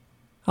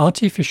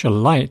Artificial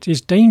light is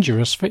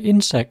dangerous for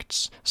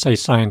insects, say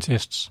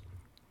scientists.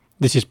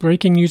 This is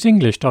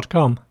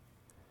breakingnewsenglish.com.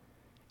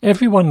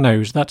 Everyone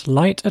knows that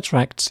light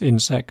attracts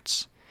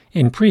insects.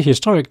 In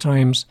prehistoric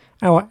times,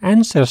 our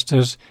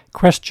ancestors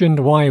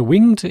questioned why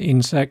winged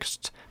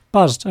insects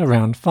buzzed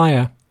around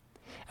fire.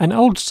 An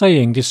old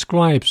saying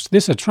describes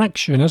this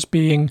attraction as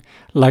being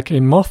like a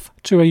moth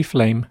to a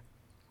flame.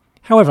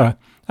 However,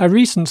 a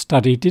recent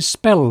study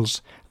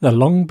dispels the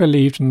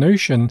long-believed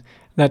notion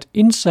that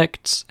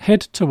insects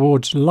head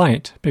towards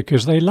light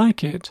because they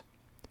like it.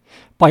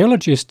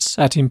 Biologists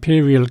at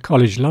Imperial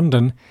College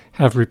London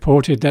have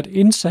reported that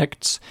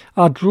insects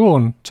are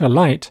drawn to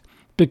light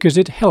because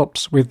it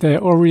helps with their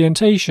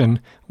orientation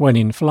when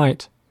in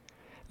flight.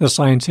 The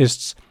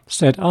scientists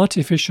said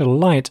artificial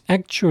light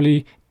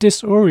actually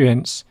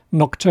disorients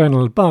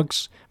nocturnal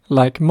bugs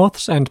like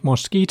moths and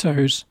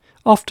mosquitoes,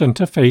 often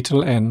to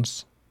fatal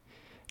ends.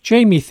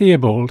 Jamie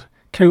Theobald,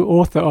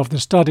 co-author of the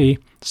study,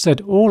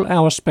 said all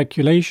our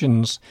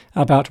speculations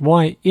about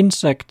why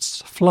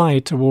insects fly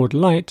toward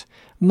light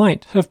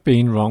might have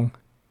been wrong.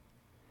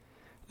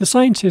 The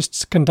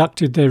scientists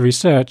conducted their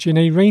research in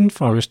a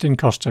rainforest in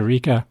Costa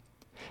Rica.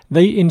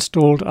 They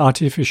installed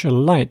artificial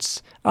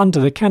lights under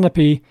the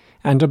canopy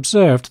and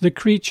observed the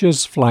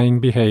creatures' flying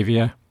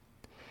behavior.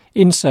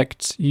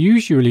 Insects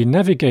usually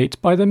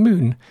navigate by the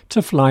moon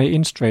to fly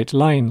in straight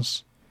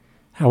lines.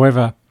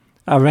 However,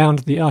 around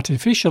the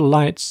artificial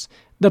lights,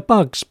 the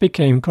bugs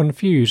became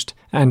confused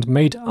and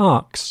made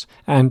arcs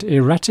and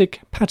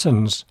erratic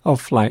patterns of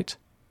flight.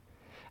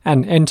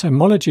 An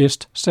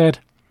entomologist said,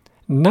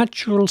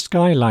 "Natural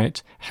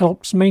skylight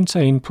helps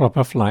maintain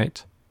proper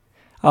flight.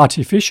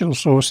 Artificial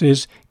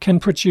sources can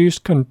produce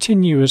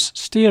continuous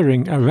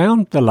steering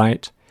around the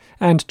light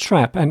and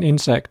trap an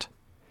insect.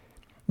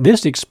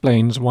 This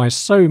explains why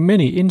so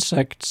many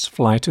insects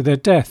fly to their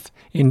death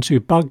into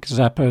bug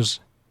zappers."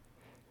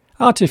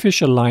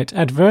 Artificial light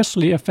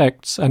adversely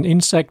affects an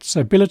insect's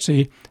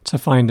ability to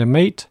find a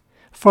mate,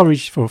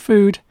 forage for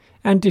food,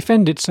 and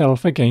defend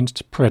itself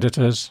against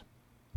predators.